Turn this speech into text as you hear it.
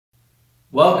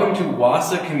Welcome to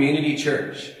Wassa Community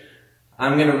Church.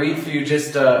 I'm going to read for you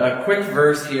just a quick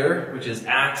verse here, which is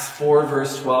Acts 4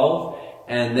 verse 12,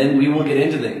 and then we will get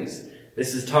into things.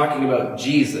 This is talking about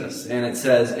Jesus, and it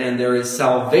says, "And there is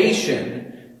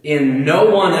salvation in no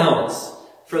one else,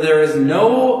 for there is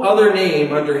no other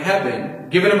name under heaven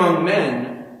given among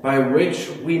men by which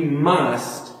we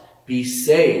must be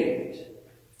saved."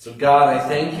 So God, I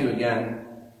thank you again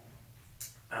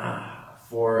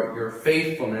for your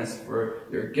faithfulness, for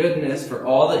your goodness, for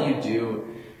all that you do.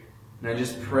 And I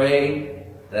just pray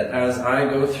that as I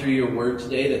go through your word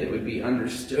today, that it would be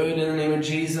understood in the name of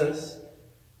Jesus,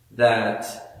 that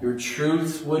your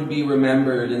truths would be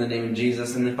remembered in the name of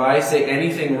Jesus. And if I say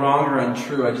anything wrong or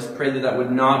untrue, I just pray that that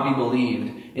would not be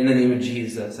believed in the name of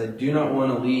Jesus. I do not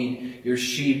want to lead your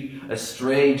sheep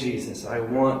astray, Jesus. I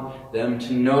want them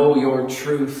to know your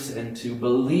truths and to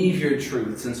believe your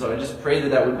truths. And so I just pray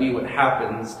that that would be what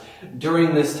happens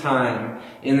during this time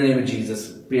in the name of Jesus.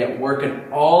 Be at work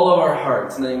in all of our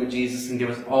hearts in the name of Jesus and give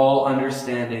us all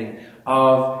understanding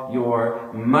of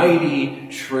your mighty,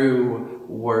 true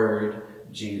word,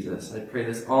 Jesus. I pray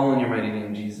this all in your mighty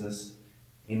name, Jesus.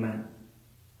 Amen.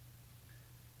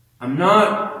 I'm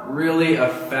not really a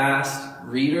fast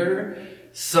reader,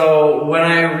 so when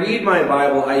I read my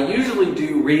Bible, I usually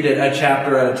do read it a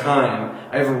chapter at a time.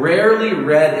 I've rarely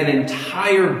read an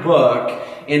entire book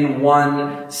in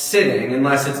one sitting,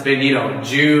 unless it's been,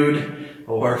 Jude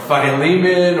or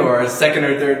Philemon or 2nd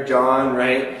or 3rd John,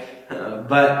 right?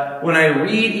 But when I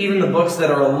read even the books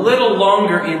that are a little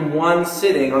longer in one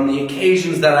sitting, on the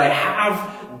occasions that I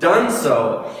have done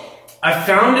so, I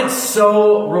found it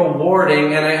so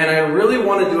rewarding, and I really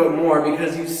want to do it more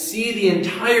because you see the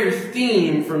entire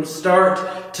theme from start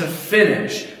to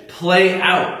finish play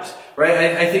out,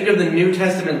 right? I think of the New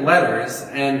Testament letters,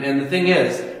 and the thing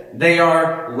is, they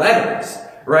are letters,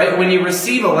 right? When you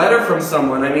receive a letter from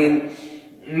someone,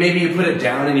 maybe you put it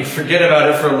down and you forget about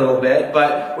it for a little bit,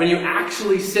 but when you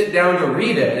actually sit down to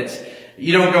read it,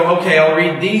 you don't go, okay, I'll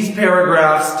read these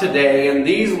paragraphs today and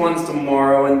these ones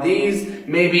tomorrow and these,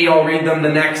 maybe I'll read them the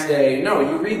next day. No,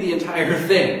 you read the entire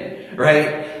thing,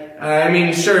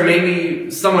 right? Sure,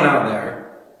 maybe someone out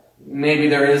there, maybe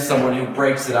there is someone who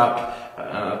breaks it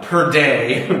up per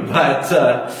day,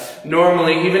 but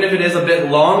normally, even if it is a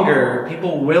bit longer,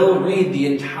 people will read the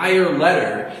entire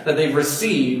letter that they've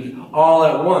received all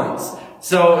at once.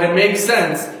 So it makes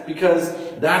sense because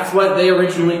that's what they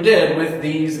originally did with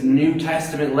these New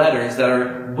Testament letters that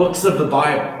are books of the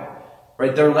Bible,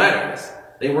 right? They're letters.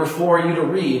 They were for you to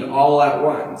read all at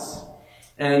once.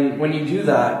 And when you do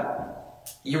that,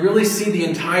 you really see the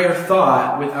entire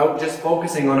thought without just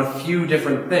focusing on a few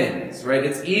different things, right?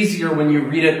 It's easier when you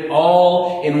read it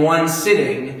all in one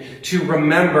sitting to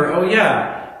remember, oh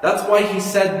yeah, that's why he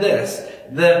said this.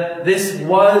 This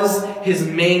was his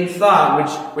main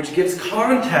thought, which gives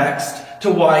context to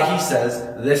why he says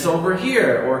this over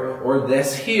here or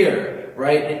this here,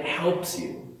 right? It helps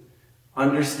you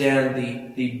understand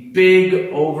the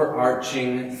big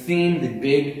overarching theme, the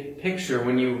big picture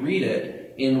when you read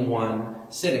it in one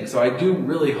sitting. So I do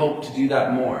really hope to do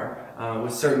that more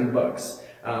with certain books.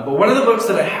 But one of the books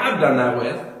that I have done that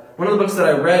with, one of the books that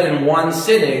I read in one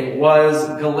sitting was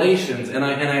Galatians, and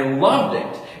I loved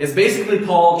it. It's basically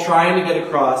Paul trying to get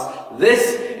across,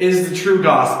 this is the true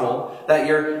gospel, that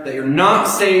you're not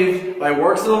saved by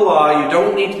works of the law, you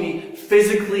don't need to be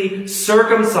physically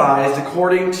circumcised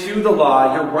according to the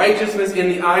law. Your righteousness in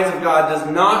the eyes of God does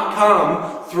not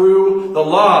come through the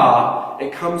law,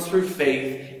 it comes through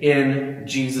faith in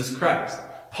Jesus Christ.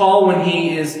 Paul, when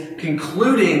he is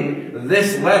concluding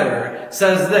this letter,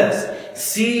 says this,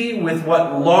 "See with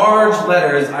what large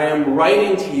letters I am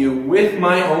writing to you with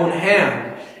my own hand.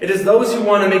 It is those who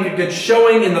want to make a good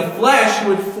showing in the flesh who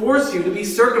would force you to be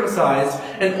circumcised,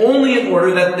 and only in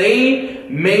order that they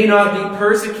may not be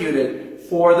persecuted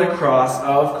for the cross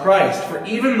of Christ. For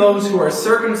even those who are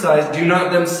circumcised do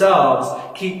not themselves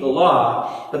keep the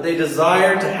law, but they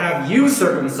desire to have you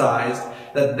circumcised,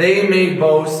 that they may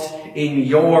boast in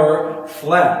your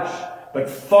flesh. But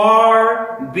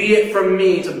far be it from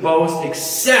me to boast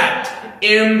except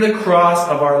in the cross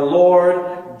of our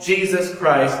Lord Jesus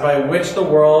Christ, by which the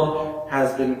world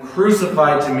has been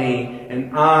crucified to me,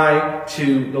 and I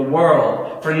to the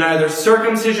world. For neither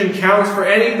circumcision counts for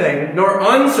anything, nor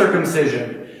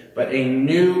uncircumcision, but a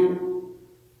new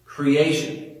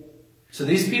creation." So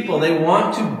these people, they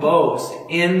want to boast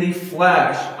in the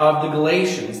flesh of the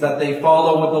Galatians, that they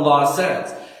follow what the law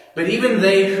says. But even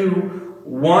they who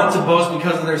want to boast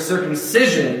because of their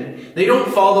circumcision, they don't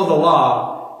follow the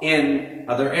law in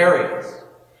other areas.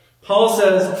 Paul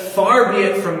says, "Far be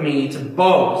it from me to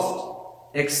boast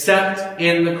except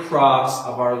in the cross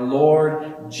of our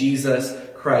Lord Jesus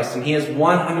Christ. And he is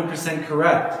 100%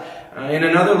 correct. In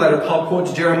another letter, Paul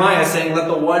quotes Jeremiah saying, "Let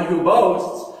the one who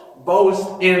boasts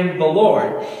boast in the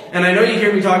Lord." And I know you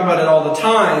hear me talk about it all the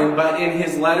time, but in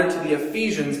his letter to the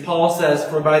Ephesians, Paul says,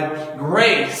 For by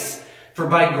grace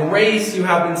you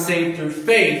have been saved through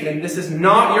faith, and this is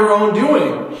not your own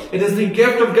doing. It is the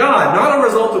gift of God, not a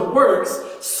result of works,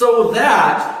 so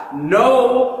that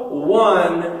no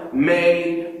one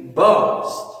may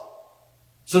boast.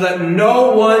 So that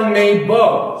no one may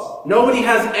boast. Nobody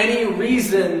has any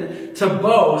reason to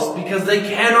boast because they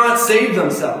cannot save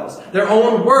themselves. Their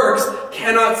own works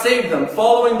cannot save them.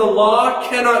 Following the law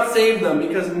cannot save them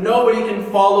because nobody can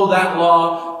follow that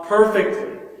law perfectly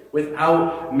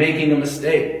without making a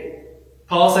mistake.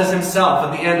 Paul says himself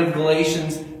at the end of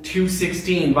Galatians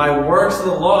 2:16, "By works of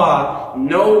the law,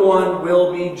 no one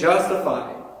will be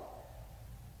justified."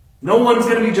 No one's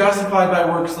going to be justified by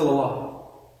works of the law.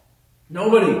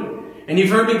 Nobody. And you've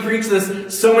heard me preach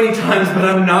this so many times, but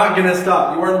I'm not going to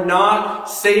stop. You are not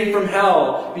saved from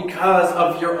hell because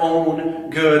of your own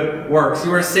good works.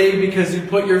 You are saved because you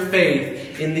put your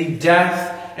faith in the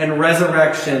death and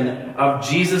resurrection of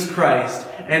Jesus Christ.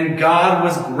 And God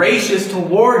was gracious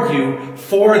toward you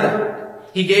for that.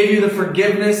 He gave you the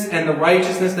forgiveness and the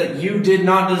righteousness that you did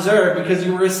not deserve because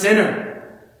you were a sinner.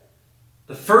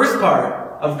 The first part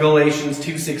of Galatians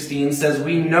 2:16 says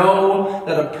we know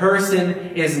that a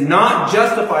person is not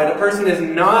justified, a person is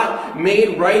not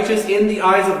made righteous in the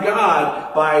eyes of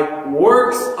God by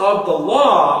works of the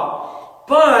law,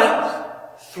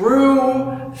 but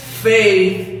through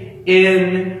faith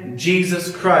in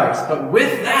Jesus Christ. But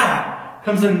with that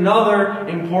comes another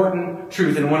important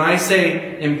truth. And when I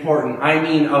say important, I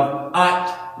mean of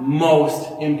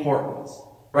utmost importance.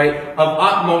 Right? Of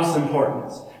utmost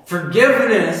importance.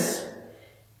 Forgiveness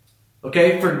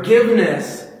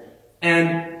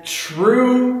and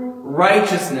true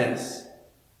righteousness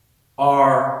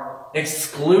are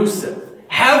exclusive.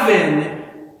 Heaven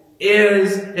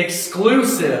is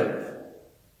exclusive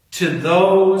to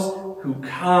those who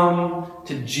come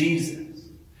to Jesus.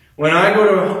 When I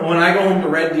go home to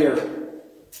Red Deer,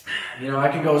 I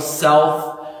could go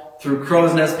south through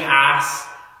Crow's Nest Pass,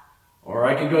 or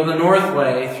I could go the north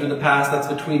way through the pass that's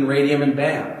between Radium and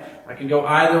Banff. I can go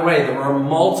either way. There are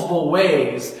multiple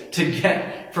ways to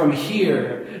get from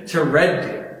here to Red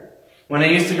Deer. When I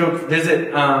used to go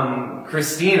visit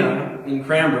Christina in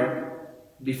Cranbrook,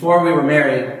 before we were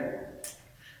married,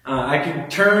 I could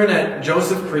turn at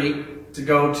Joseph Creek to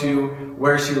go to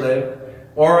where she lived,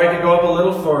 or I could go up a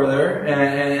little further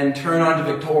and turn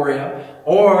onto Victoria,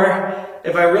 or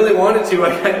if I really wanted to,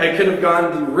 I could have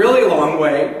gone the really long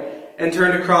way and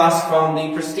turned across from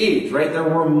the Prestige, right? There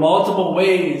were multiple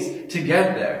ways to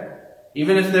get there.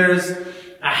 Even if there's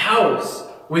a house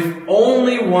with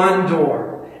only one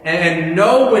door and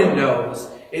no windows,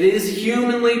 it is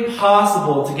humanly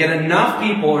possible to get enough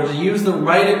people or to use the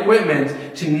right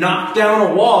equipment to knock down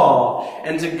a wall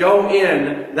and to go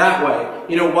in that way.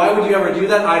 Why would you ever do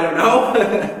that? I don't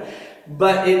know.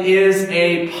 But it is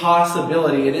a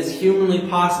possibility. It is humanly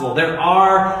possible. There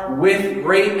are, with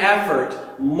great effort,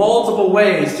 multiple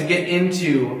ways to get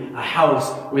into a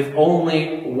house with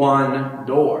only one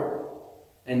door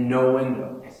and no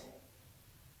windows.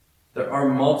 There are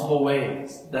multiple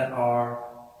ways that are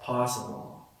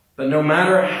possible. But no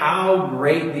matter how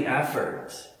great the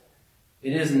effort,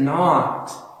 it is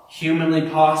not humanly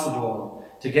possible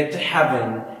to get to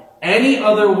heaven any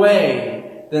other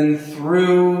way than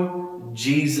through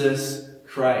Jesus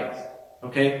Christ.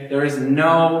 Okay? There is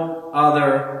no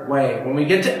other way. When we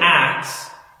get to Acts,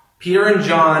 Peter and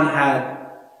John had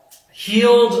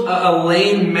healed a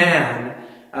lame man,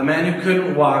 a man who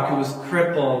couldn't walk, who was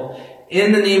crippled,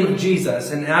 in the name of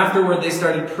Jesus. And afterward, they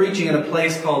started preaching at a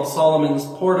place called Solomon's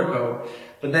Portico.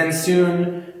 But then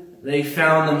soon, they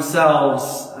found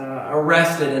themselves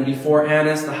arrested, and before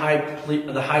Annas, the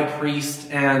high priest,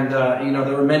 and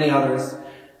there were many others.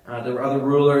 There were other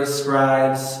rulers,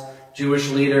 scribes, Jewish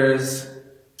leaders.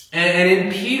 And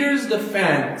in Peter's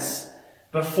defense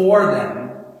before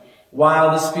them,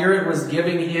 while the Spirit was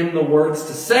giving him the words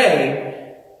to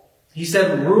say, he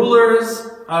said, "Rulers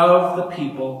of the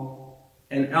people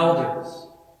and elders,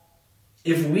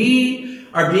 if we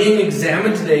are being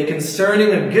examined today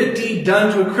concerning a good deed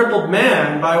done to a crippled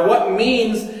man, by what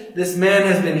means this man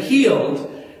has been healed,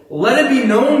 let it be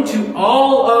known to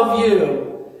all of you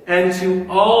and to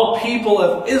all people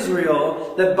of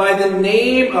Israel that by the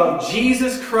name of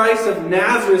Jesus Christ of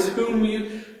Nazareth, whom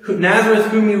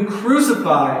you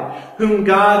crucified, whom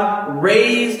God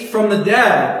raised from the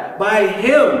dead, by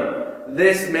him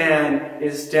this man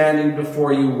is standing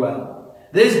before you well.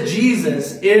 This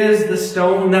Jesus is the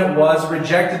stone that was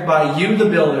rejected by you, the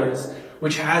builders,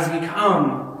 which has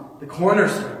become the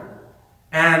cornerstone.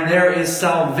 And there is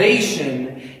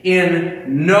salvation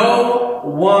in no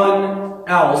one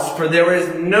else, for there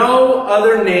is no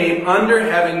other name under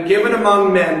heaven given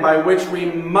among men by which we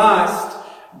must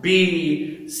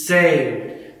be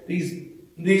saved.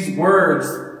 These words,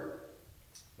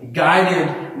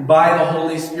 guided by the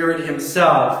Holy Spirit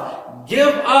himself, give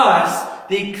us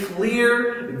the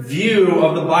clear view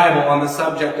of the Bible on the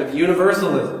subject of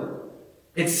universalism.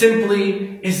 It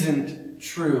simply isn't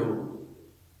true.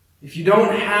 If you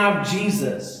don't have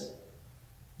Jesus,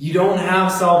 you don't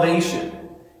have salvation.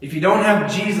 If you don't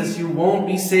have Jesus, you won't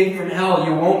be saved from hell.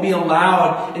 You won't be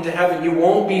allowed into heaven. You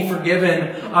won't be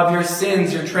forgiven of your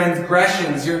sins, your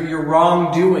transgressions, your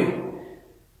wrongdoing.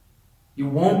 You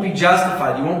won't be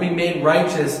justified. You won't be made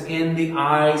righteous in the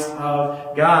eyes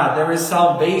of God. There is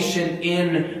salvation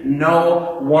in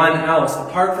no one else.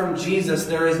 Apart from Jesus,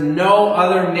 there is no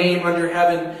other name under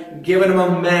heaven given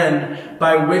among men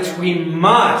by which we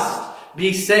must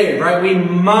be saved, right? We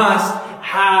must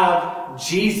have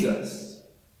Jesus.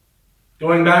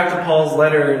 Going back to Paul's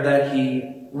letter that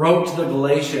he wrote to the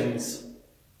Galatians,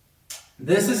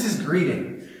 this is his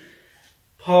greeting.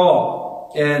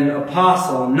 Paul, an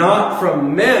apostle, not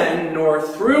from men nor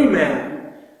through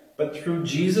man, but through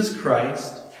Jesus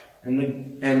Christ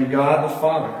and God the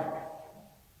Father,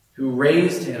 who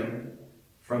raised him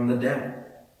from the dead.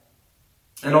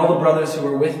 And all the brothers who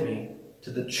are with me,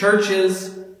 to the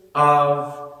churches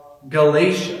of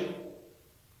Galatia,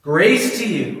 grace to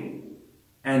you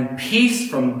and peace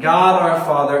from God our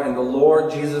Father and the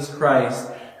Lord Jesus Christ,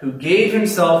 who gave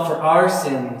himself for our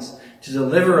sins to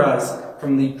deliver us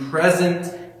from the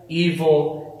present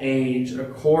evil age,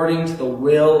 according to the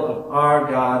will of our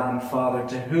God and Father,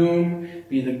 to whom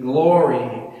be the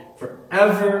glory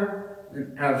forever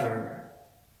and ever.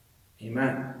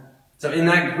 Amen. So in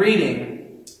that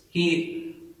greeting,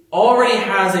 he already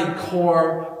has a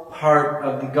core part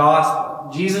of the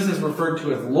gospel. Jesus is referred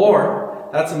to as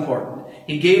Lord. That's important.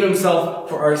 He gave himself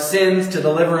for our sins to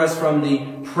deliver us from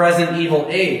the present evil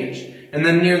age. And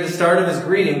then near the start of his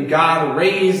greeting, God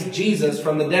raised Jesus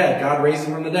from the dead. God raised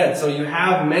him from the dead. So you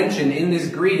have mention in this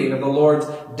greeting of the Lord's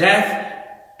death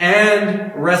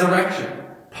and resurrection,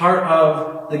 part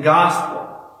of the gospel.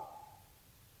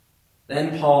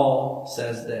 Then Paul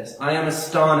says this, I am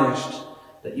astonished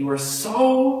that you are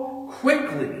so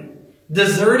quickly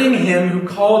deserting him who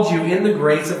called you in the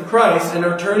grace of Christ and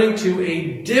are turning to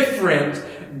a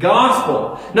different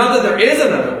gospel. Not that there is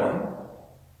another one,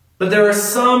 but there are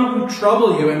some who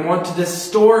trouble you and want to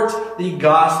distort the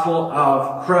gospel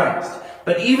of Christ.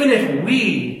 But even if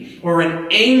we or an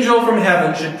angel from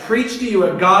heaven should preach to you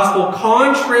a gospel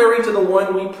contrary to the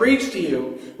one we preach to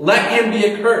you, let him be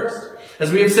accursed.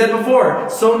 As we have said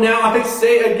before, so now I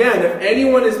say again, if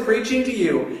anyone is preaching to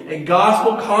you a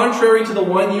gospel contrary to the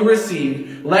one you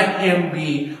received, let him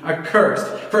be accursed.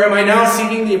 For am I now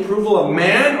seeking the approval of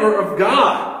man or of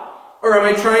God? Or am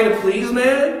I trying to please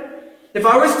man? If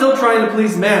I were still trying to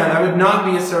please man, I would not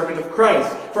be a servant of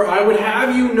Christ. For I would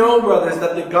have you know, brothers,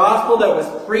 that the gospel that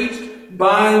was preached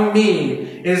by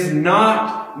me is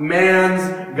not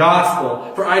man's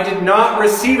gospel. For I did not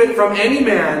receive it from any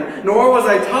man, nor was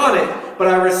I taught it, but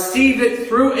I received it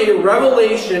through a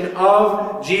revelation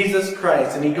of Jesus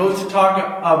Christ. And he goes on to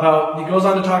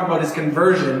talk about his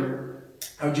conversion,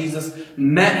 how Jesus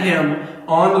met him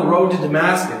on the road to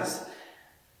Damascus.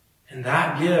 And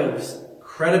that gives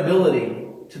credibility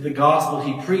to the gospel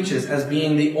he preaches as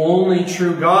being the only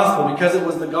true gospel, because it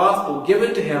was the gospel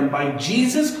given to him by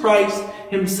Jesus Christ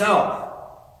himself.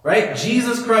 Right?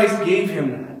 Jesus Christ gave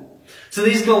him that. So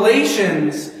these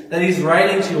Galatians that he's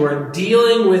writing to are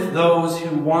dealing with those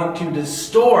who want to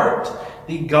distort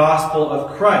the gospel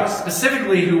of Christ.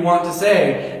 Specifically, who want to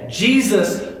say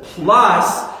Jesus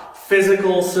plus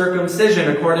physical circumcision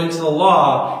according to the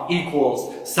law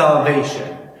equals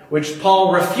salvation, which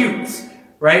Paul refutes.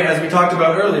 Right? As we talked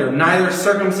about earlier, neither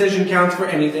circumcision counts for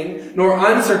anything, nor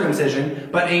uncircumcision,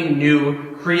 but a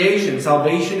new creation.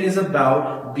 Salvation is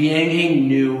about being a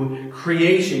new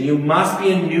creation. You must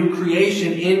be a new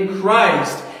creation in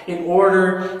Christ in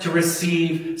order to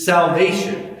receive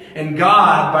salvation. And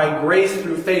God, by grace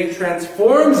through faith,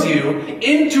 transforms you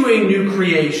into a new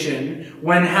creation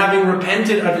when, having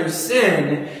repented of your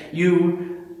sin,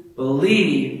 you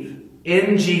believe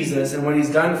in Jesus and what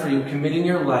he's done for you, committing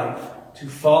your life to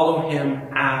follow him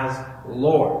as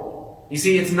Lord. You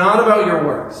see, it's not about your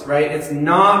works, right? It's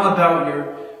not about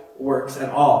your works at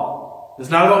all. It's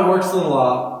not about works of the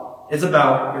law. is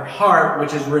about your heart,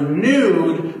 which is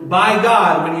renewed by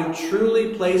God when you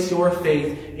truly place your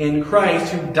faith in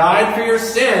Christ, who died for your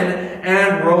sin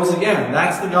and rose again.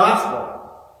 That's the gospel.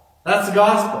 That's the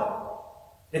gospel.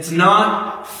 It's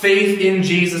not faith in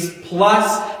Jesus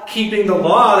plus keeping the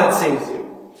law that saves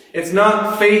you. It's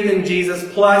not faith in Jesus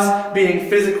plus being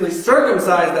physically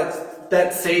circumcised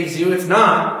that saves you. It's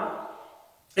not.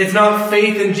 It's not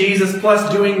faith in Jesus plus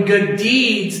doing good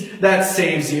deeds that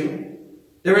saves you.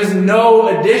 There is no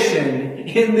addition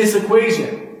in this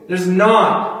equation. There's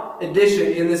not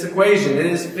addition in this equation. It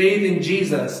is faith in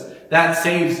Jesus that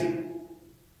saves you.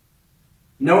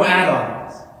 No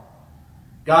add-ons.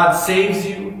 God saves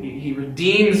you. He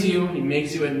redeems you. He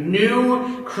makes you a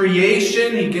new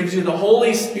creation. He gives you the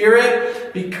Holy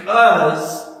Spirit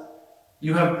because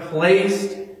you have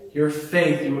placed your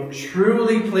faith. You have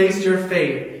truly placed your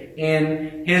faith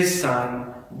in His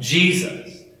Son,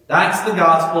 Jesus. That's the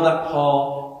gospel that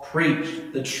Paul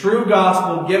preached. The true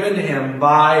gospel given to him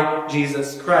by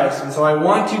Jesus Christ. And so I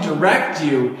want to direct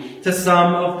you to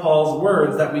some of Paul's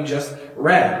words that we just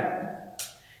read.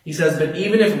 He says, "But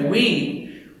even if we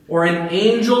or an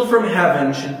angel from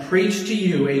heaven should preach to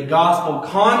you a gospel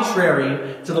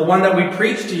contrary to the one that we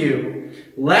preach to you,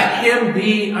 let him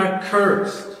be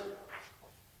accursed."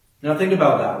 Now think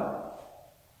about that.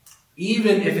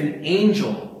 Even if an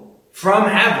angel from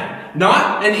heaven,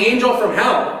 not an angel from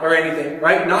hell or anything,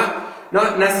 right?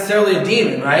 Not necessarily a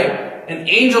demon, right? An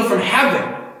angel from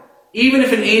heaven. Even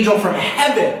if an angel from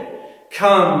heaven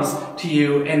comes to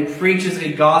you and preaches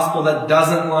a gospel that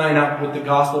doesn't line up with the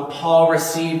gospel Paul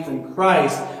received from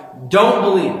Christ, don't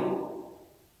believe it.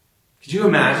 Could you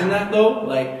imagine that though?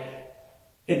 Like,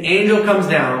 an angel comes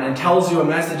down and tells you a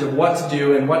message of what to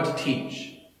do and what to teach.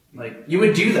 Like, you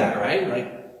would do that, right?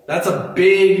 Like, that's a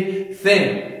big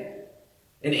thing.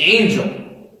 An angel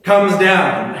comes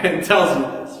down and tells you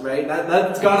this, right?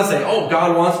 That's got to say, oh,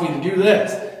 God wants me to do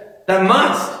this. That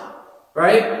must,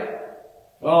 right?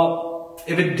 Well,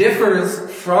 if it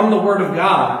differs from the Word of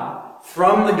God,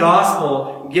 from the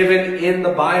gospel given in the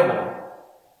Bible,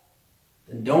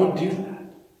 then don't do that.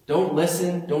 Don't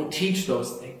listen. Don't teach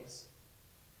those things.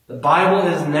 The Bible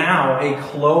is now a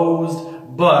closed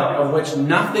book of which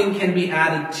nothing can be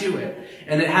added to it.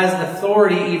 And it has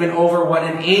authority even over what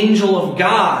an angel of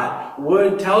God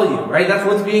would tell you, right? That's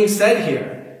what's being said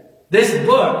here. This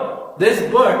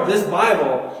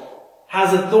Bible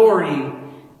has authority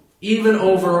even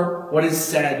over what is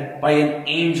said by an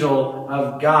angel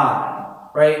of God,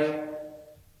 right?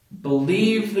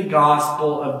 Believe the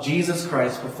gospel of Jesus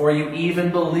Christ before you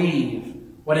even believe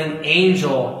what an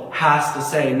angel has to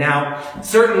say. Now,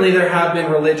 certainly there have been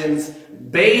religions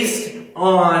based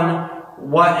on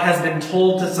what has been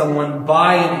told to someone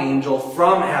by an angel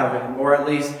from heaven, or at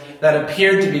least that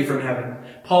appeared to be from heaven.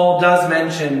 Paul does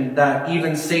mention that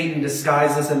even Satan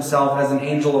disguises himself as an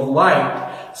angel of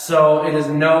light, so it is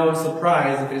no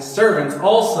surprise if his servants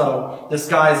also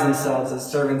disguise themselves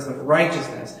as servants of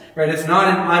righteousness. Right? It's not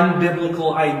an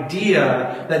unbiblical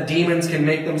idea that demons can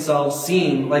make themselves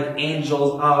seem like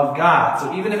angels of God.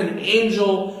 So even if an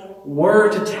angel were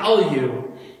to tell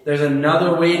you there's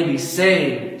another way to be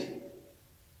saved,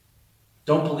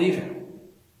 don't believe him.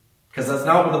 Because that's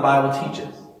not what the Bible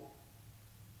teaches.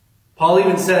 Paul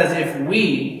even says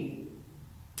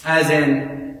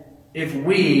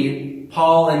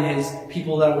Paul and his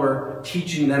people that were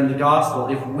teaching them the gospel,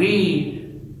 if we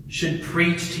should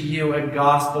preach to you a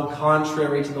gospel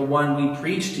contrary to the one we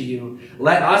preach to you,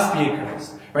 let us be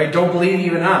accursed. Right? Don't believe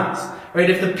even us. Right?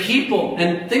 If the people,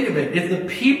 and think of it, if the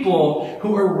people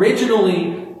who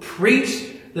originally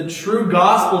preached the true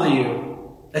gospel to you,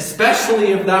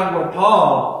 especially if that were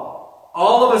Paul,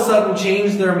 all of a sudden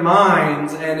changed their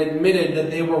minds and admitted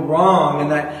that they were wrong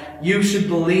and that you should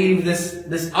believe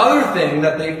this other thing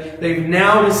that they've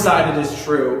now decided is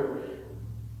true,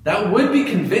 that would be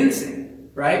convincing,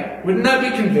 right? Wouldn't that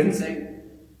be convincing?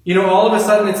 You know, all of a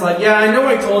sudden it's like, yeah, I know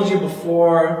I told you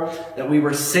before that we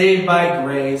were saved by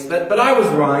grace, but I was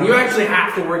wrong. You actually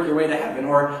have to work your way to heaven.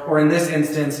 Or in this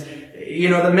instance, you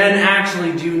know, the men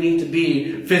actually do need to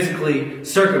be physically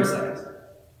circumcised.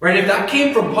 Right? If that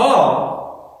came from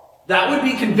Paul, that would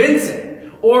be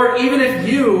convincing. Or even if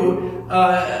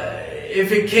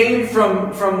if it came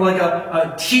from like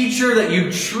a teacher that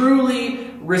you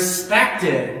truly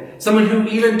respected, someone who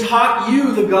even taught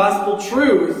you the gospel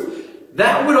truth,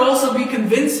 that would also be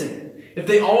convincing. If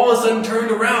they all of a sudden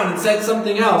turned around and said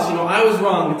something else, you know, I was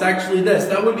wrong, it's actually this,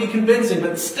 that would be convincing.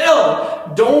 But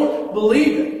still, don't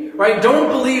believe it. Right? Don't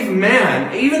believe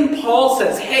man. Even Paul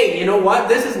says, hey, you know what?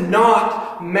 This is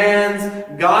not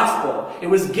man's gospel. It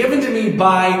was given to me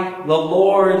by the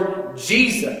Lord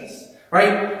Jesus.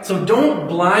 right? So don't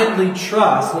blindly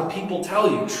trust what people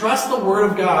tell you. Trust the Word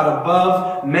of God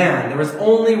above man. There is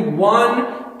only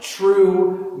one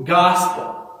true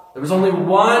gospel. There was only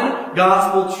one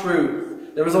gospel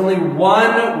truth. There was only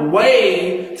one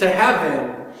way to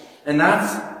heaven. And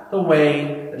that's the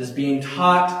way that is being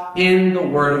taught in the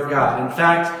Word of God. In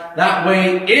fact, that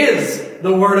way is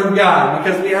the Word of God,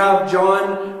 because we have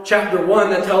John chapter 1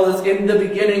 that tells us, in the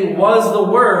beginning was the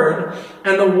Word,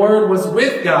 and the Word was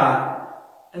with God,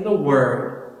 and the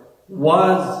Word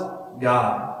was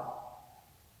God.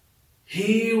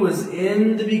 He was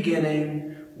in the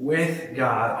beginning with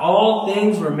God. All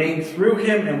things were made through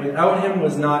Him, and without Him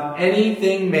was not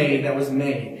anything made that was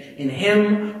made. In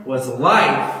Him was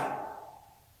life,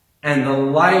 and the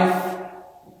life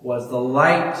was the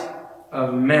light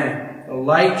of men. The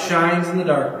light shines in the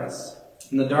darkness,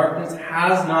 and the darkness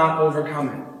has not overcome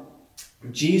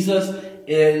it. Jesus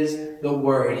is the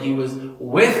Word. He was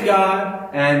with God,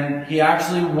 and He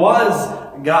actually was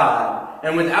God.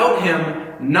 And without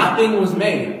Him, nothing was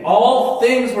made. All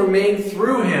things were made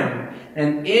through Him,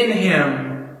 and in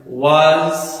Him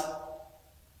was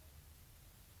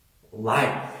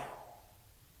life.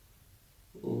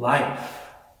 Life.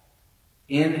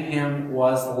 In Him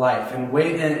was life.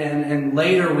 And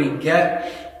later we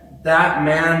get that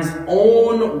man's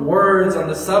own words on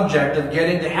the subject of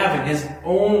getting to heaven. His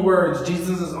own words,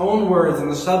 Jesus' own words on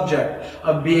the subject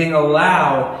of being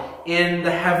allowed in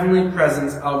the heavenly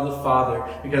presence of the Father.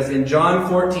 Because in John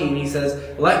 14 He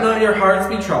says, "Let not your hearts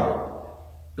be troubled.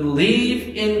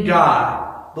 Believe in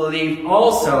God. Believe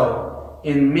also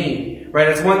in me." Right?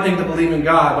 It's one thing to believe in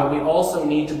God, but we also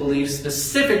need to believe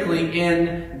specifically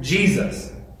in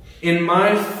Jesus. In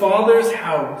my Father's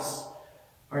house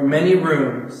are many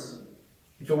rooms.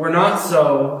 If it were not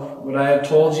so, would I have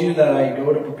told you that I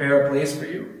go to prepare a place for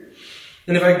you?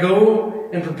 And if I go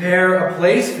and prepare a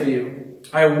place for you,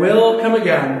 I will come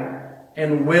again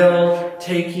and will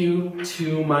take you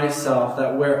to myself,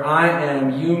 that where I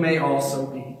am, you may also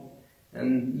be.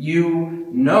 And you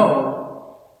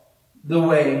know the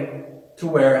way to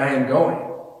where I am going.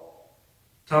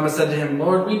 Thomas said to Him,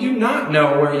 "Lord, we do not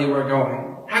know where you are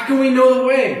going. How can we know the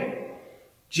way?"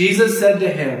 Jesus said to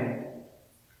him,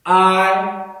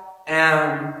 "I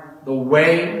am the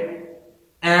way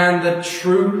and the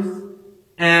truth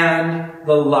and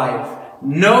the life.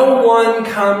 No one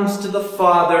comes to the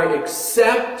Father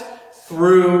except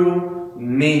through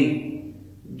me."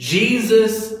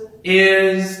 Jesus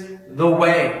is the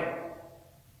way.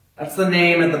 That's the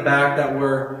name at the back that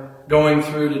we're going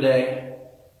through today.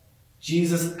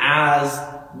 Jesus as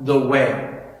the way.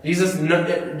 Jesus,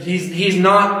 he's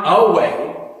not a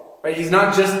way, right? He's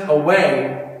not just a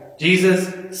way.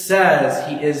 Jesus says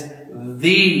He is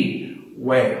the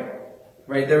way,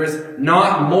 right? There is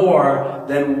not more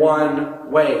than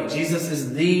one way. Jesus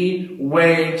is the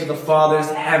way to the Father's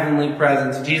heavenly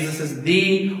presence. Jesus is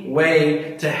the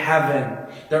way to heaven.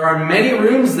 There are many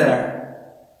rooms there.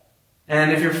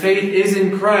 And if your faith is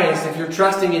in Christ, if you're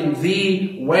trusting in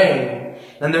the way,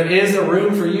 then there is a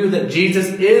room for you that Jesus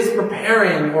is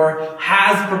preparing or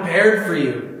has prepared for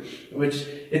you. Which,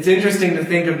 it's interesting to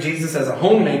think of Jesus as a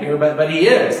homemaker, but He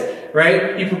is,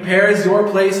 right? He prepares your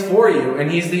place for you, and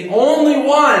He's the only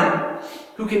one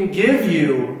who can give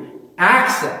you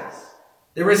access.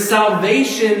 There is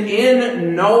salvation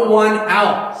in no one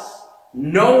else.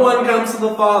 No one comes to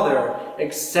the Father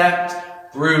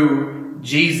except through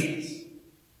Jesus.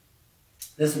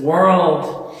 This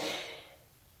world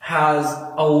has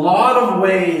a lot of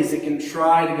ways it can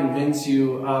try to convince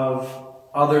you of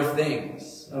other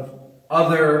things, of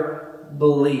other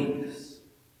beliefs,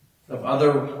 of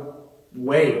other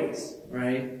ways,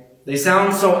 right? They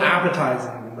sound so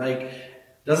appetizing. Like,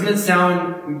 doesn't it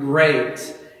sound great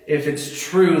if it's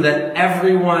true that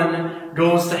everyone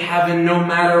goes to heaven no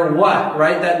matter what,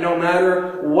 right? That no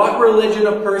matter what religion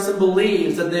a person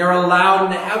believes, that they're allowed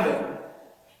into heaven.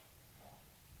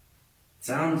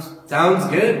 Sounds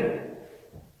good.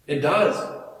 It does.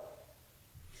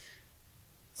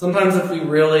 Sometimes if we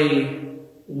really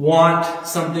want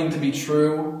something to be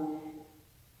true,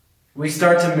 we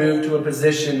start to move to a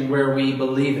position where we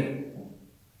believe it.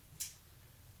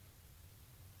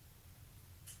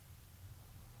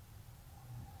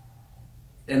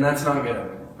 And that's not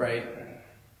good, right?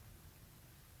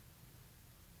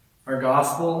 Our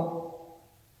gospel,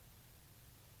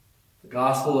 the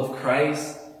gospel of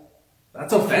Christ,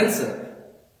 that's offensive.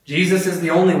 Jesus is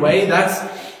the only way.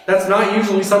 That's not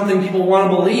usually something people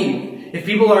want to believe. If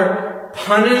people are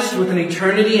punished with an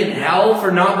eternity in hell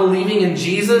for not believing in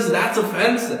Jesus, that's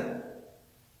offensive.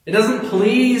 It doesn't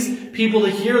please people to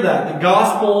hear that. The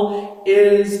gospel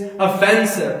is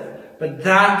offensive. but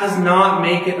that does not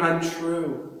make it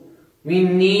untrue. We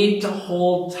need to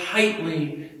hold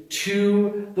tightly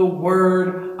to the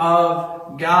Word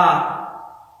of God.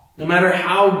 No matter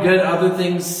how good other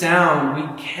things sound,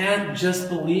 we can't just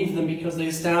believe them because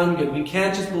they sound good. We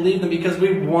can't just believe them because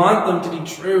we want them to be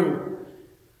true.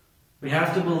 We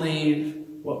have to believe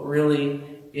what really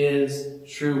is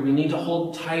true. We need to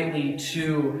hold tightly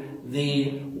to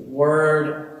the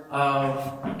Word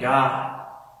of God,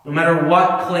 no matter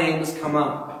what claims come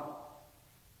up.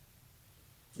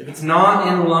 If it's not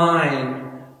in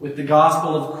line with the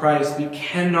gospel of Christ, we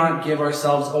cannot give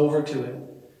ourselves over to it.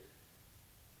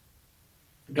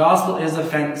 The gospel is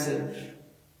offensive,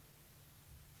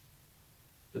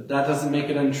 but that doesn't make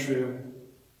it untrue.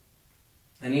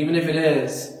 And even if it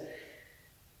is,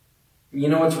 you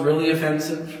know what's really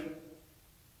offensive?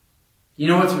 You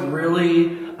know what's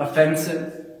really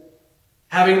offensive?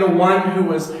 Having the one who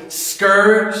was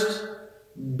scourged,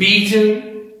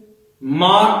 beaten,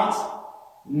 mocked,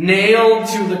 nailed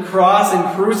to the cross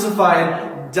and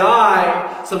crucified,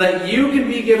 die so that you can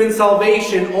be given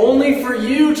salvation, only for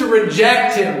you to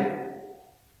reject him.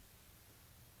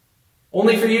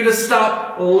 Only for you to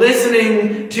stop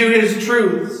listening to his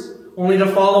truths, only to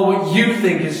follow what you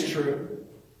think is true.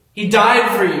 He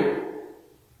died for you.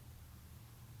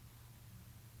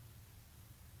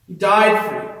 He died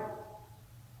for you.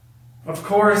 Of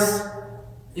course,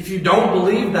 if you don't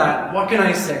believe that, what can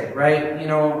I say, right?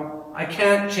 I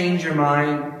can't change your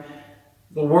mind.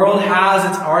 The world has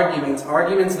its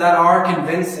arguments that are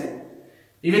convincing.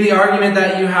 Even the argument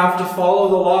that you have to follow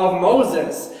the law of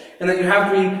Moses and that you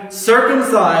have to be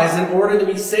circumcised in order to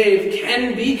be saved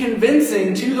can be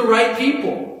convincing to the right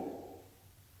people.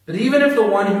 But even if the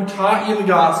one who taught you the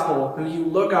gospel, who you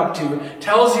look up to,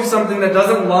 tells you something that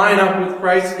doesn't line up with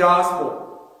Christ's gospel,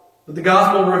 with the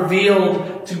gospel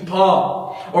revealed to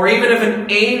Paul, or even if an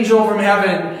angel from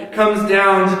heaven comes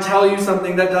down to tell you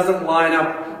something that doesn't line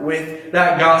up with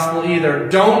that gospel either,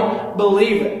 don't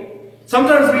believe it.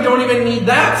 Sometimes we don't even need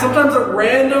that. Sometimes a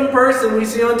random person we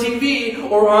see on TV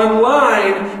or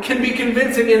online can be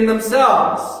convincing in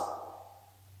themselves.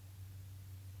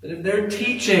 But if their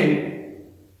teaching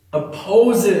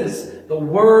opposes the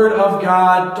Word of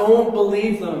God, don't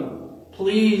believe them.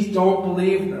 Please don't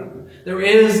believe them. There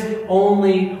is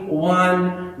only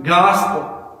one gospel.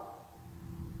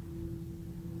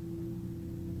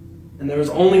 And there is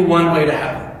only one way to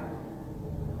heaven.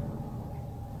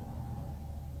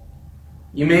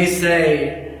 You may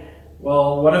say,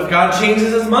 well, what if God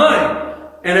changes his mind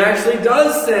and actually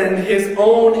does send his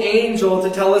own angel to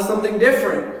tell us something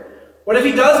different? What if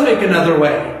he does make another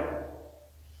way?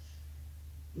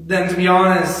 Then, to be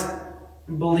honest,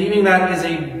 believing that is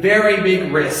a very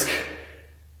big risk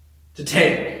to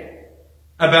take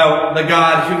about the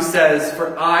God who says,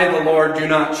 "For I, the Lord, do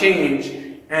not change,"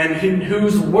 and in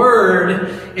whose word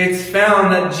it's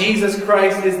found that Jesus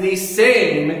Christ is the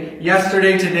same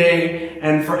yesterday, today,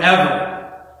 and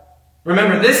forever.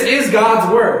 Remember, this is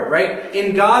God's word, right?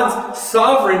 In God's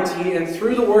sovereignty and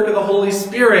through the work of the Holy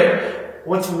Spirit,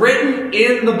 what's written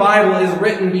in the Bible is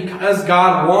written because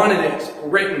God wanted it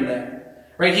written there,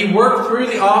 right? He worked through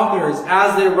the authors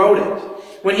as they wrote it.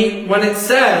 When it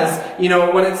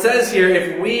says here,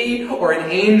 if we or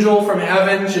an angel from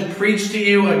heaven should preach to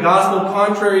you a gospel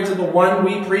contrary to the one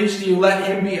we preach to you, let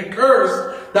him be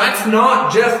accursed. That's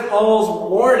not just Paul's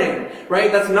warning,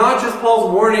 right? That's not just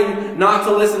Paul's warning not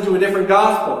to listen to a different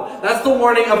gospel. That's the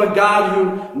warning of a God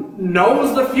who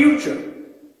knows the future,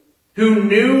 who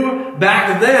knew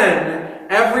back then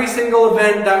every single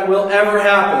event that will ever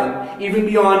happen, even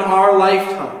beyond our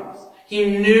lifetime. He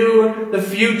knew the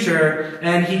future,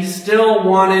 and he still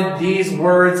wanted these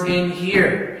words in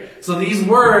here. So these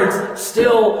words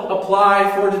still apply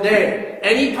for today.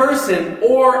 Any person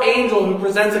or angel who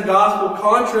presents a gospel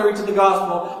contrary to the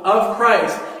gospel of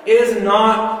Christ is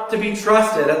not to be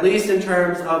trusted, at least in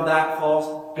terms of that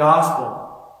false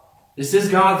gospel. This is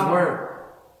God's word.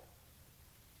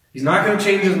 He's not going to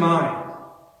change his mind.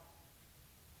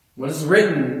 What is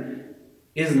written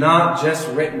is not just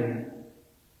written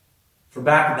for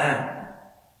back then.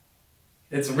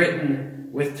 It's written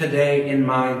with today in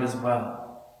mind as well.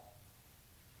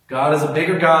 God is a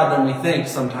bigger God than we think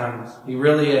sometimes. He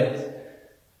really is.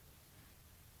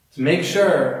 So make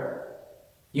sure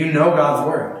you know God's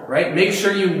word, right? Make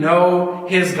sure you know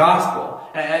his gospel.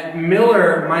 At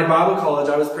Miller, my Bible college,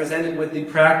 I was presented with the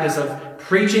practice of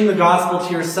preaching the gospel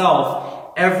to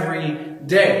yourself every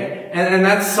day. And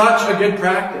that's such a good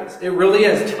practice. It really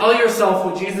is. Tell yourself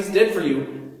what Jesus did for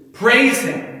you. Praise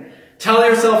him. Tell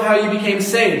yourself how you became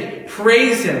saved.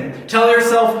 Praise him. Tell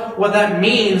yourself what that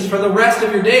means for the rest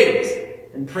of your days.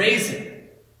 And praise him.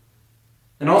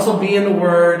 And also be in the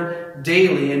Word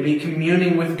daily and be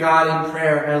communing with God in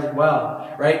prayer as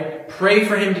well, right? Pray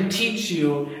for Him to teach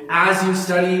you as you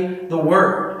study the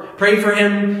Word. Pray for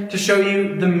Him to show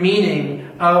you the meaning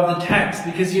of the text,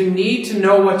 because you need to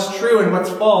know what's true and what's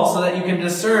false so that you can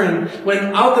discern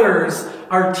when others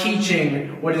are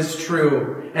teaching what is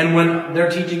true and when they're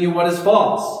teaching you what is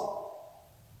false.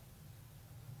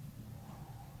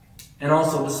 And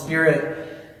also the Spirit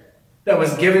that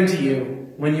was given to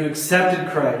you when you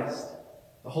accepted Christ,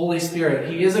 the Holy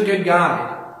Spirit. He is a good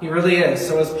guide. He really is.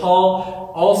 So as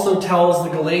Paul also tells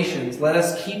the Galatians, let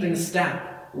us keep in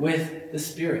step with the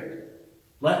Spirit.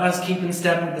 Let us keep in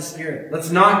step with the Spirit.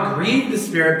 Let's not grieve the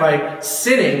Spirit by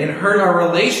sinning and hurt our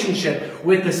relationship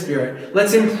with the Spirit.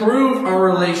 Let's improve our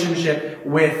relationship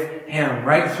with Him,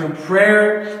 right? Through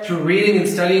prayer, through reading and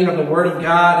studying of the Word of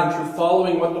God, and through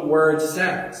following what the Word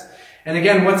says. And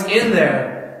again, what's in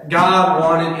there, God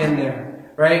wanted in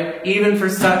there, right? Even for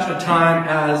such a time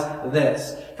as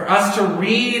this. For us to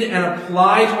read and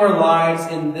apply to our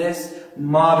lives in this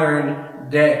modern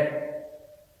day.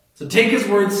 So take His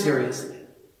Word seriously.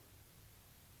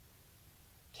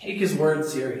 Take His Word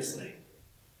seriously.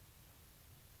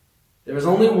 There is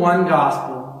only one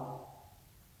gospel,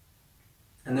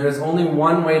 and there is only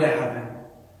one way to heaven,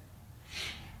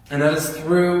 and that is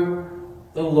through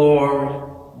the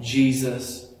Lord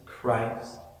Jesus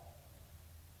Christ.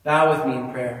 Bow with me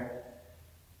in prayer.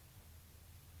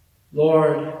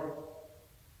 Lord,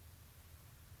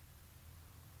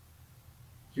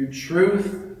 your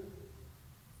truth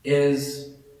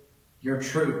is your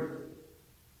truth.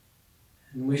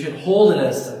 And we should hold it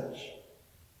as such.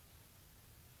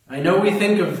 I know we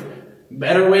think of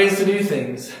better ways to do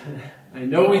things. I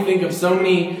know we think of so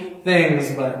many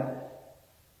things, but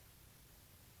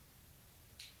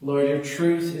Lord, your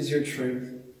truth is your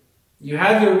truth. You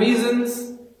have your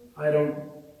reasons. I don't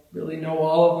really know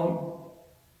all of them.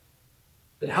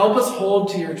 But help us hold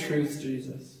to your truth,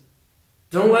 Jesus.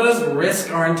 Don't let us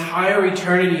risk our entire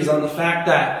eternities on the fact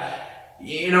that,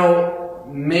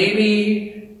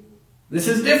 maybe this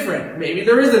is different. Maybe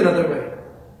there is another way.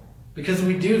 Because if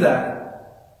we do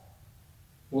that,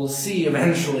 we'll see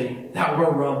eventually that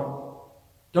we're wrong.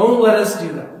 Don't let us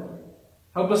do that, Lord.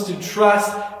 Help us to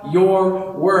trust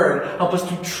your word. Help us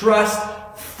to trust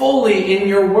fully in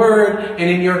your word and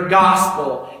in your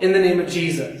gospel in the name of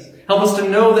Jesus. Help us to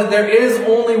know that there is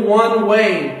only one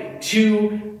way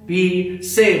to be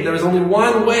saved. There is only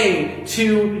one way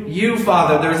to you,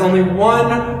 Father. There is only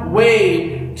one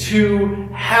way to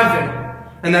heaven.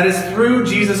 And that is through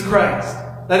Jesus Christ.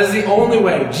 That is the only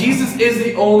way. Jesus is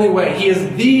the only way. He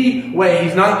is the way.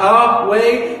 He's not a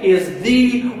way. He is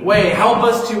the way. Help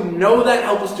us to know that.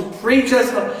 Help us to preach us.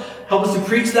 Help us to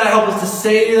preach that. Help us to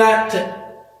say that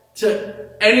to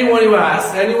anyone who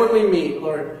asks, anyone we meet,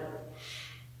 Lord.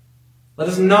 Let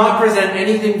us not present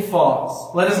anything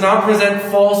false. Let us not present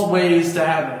false ways to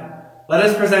heaven. Let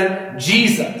us present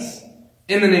Jesus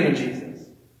in the name of Jesus.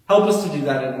 Help us to do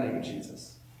that in the name of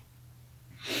Jesus.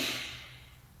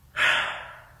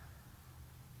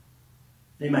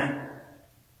 Amen.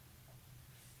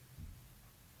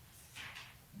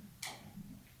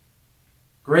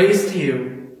 Grace to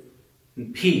you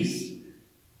and peace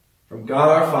from God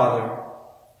our Father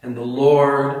and the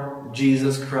Lord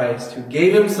Jesus Christ, who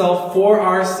gave himself for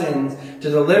our sins to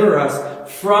deliver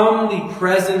us from the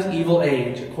present evil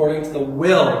age, according to the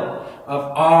will of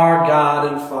our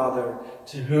God and Father,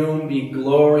 to whom be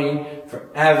glory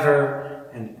forever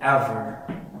and ever.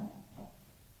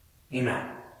 Amen.